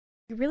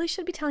You really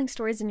should be telling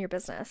stories in your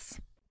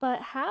business.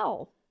 But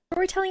how?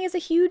 Storytelling is a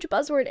huge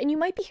buzzword, and you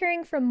might be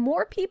hearing from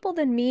more people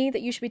than me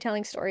that you should be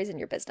telling stories in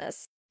your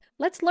business.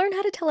 Let's learn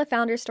how to tell a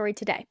founder story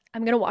today.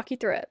 I'm going to walk you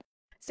through it.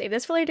 Save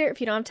this for later if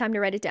you don't have time to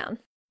write it down.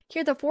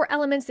 Here are the 4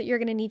 elements that you're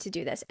going to need to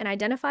do this. An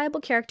identifiable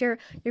character,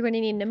 you're going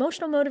to need an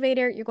emotional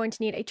motivator, you're going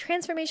to need a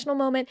transformational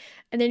moment,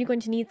 and then you're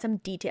going to need some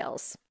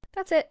details.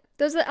 That's it.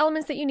 Those are the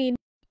elements that you need.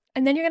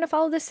 And then you're going to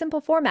follow this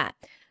simple format.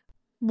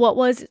 What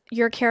was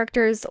your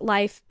character's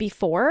life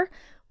before?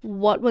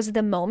 What was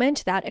the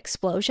moment, that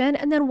explosion?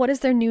 And then what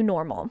is their new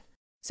normal?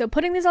 So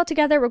putting these all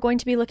together, we're going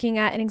to be looking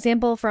at an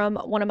example from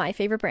one of my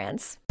favorite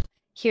brands.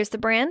 Here's the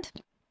brand.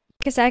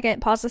 Take a second,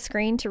 pause the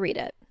screen to read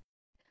it.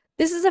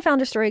 This is a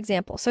founder story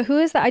example. So who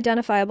is the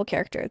identifiable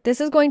character?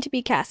 This is going to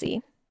be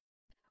Cassie.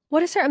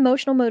 What is her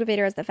emotional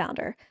motivator as the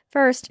founder?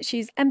 First,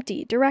 she's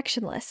empty,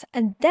 directionless.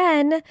 And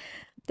then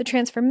the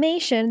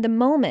transformation, the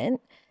moment,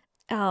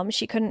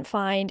 she couldn't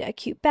find a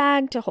cute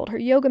bag to hold her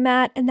yoga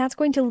mat, and that's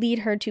going to lead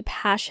her to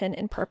passion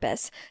and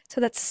purpose.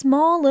 So that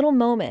small little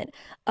moment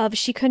of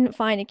she couldn't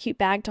find a cute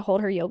bag to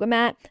hold her yoga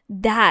mat,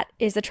 that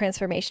is the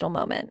transformational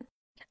moment.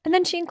 And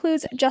then she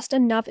includes just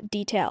enough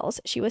details.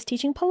 She was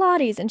teaching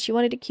Pilates and she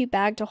wanted a cute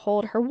bag to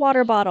hold her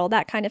water bottle,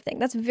 that kind of thing.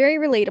 That's very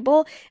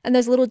relatable, and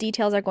those little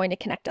details are going to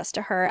connect us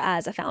to her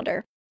as a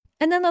founder.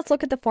 And then let's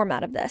look at the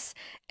format of this.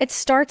 It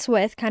starts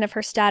with kind of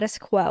her status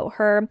quo,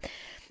 her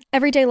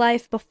everyday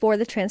life before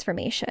the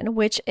transformation,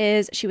 which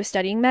is she was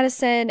studying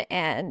medicine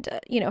and,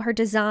 her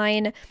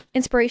design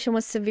inspiration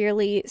was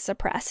severely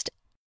suppressed.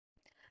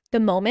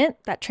 The moment,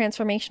 that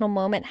transformational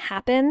moment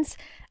happens,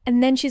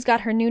 and then she's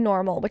got her new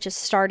normal, which is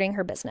starting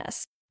her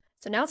business.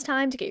 So now it's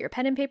time to get your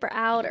pen and paper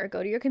out or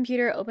go to your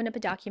computer, open up a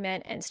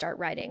document and start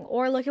writing,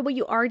 or look at what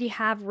you already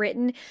have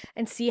written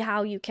and see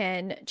how you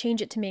can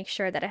change it to make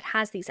sure that it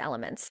has these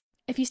elements.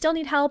 If you still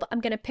need help, I'm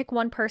going to pick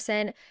one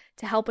person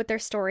to help with their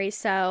story.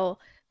 So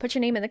put your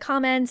name in the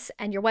comments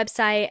and your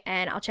website,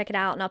 and I'll check it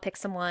out and I'll pick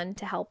someone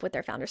to help with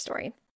their founder story.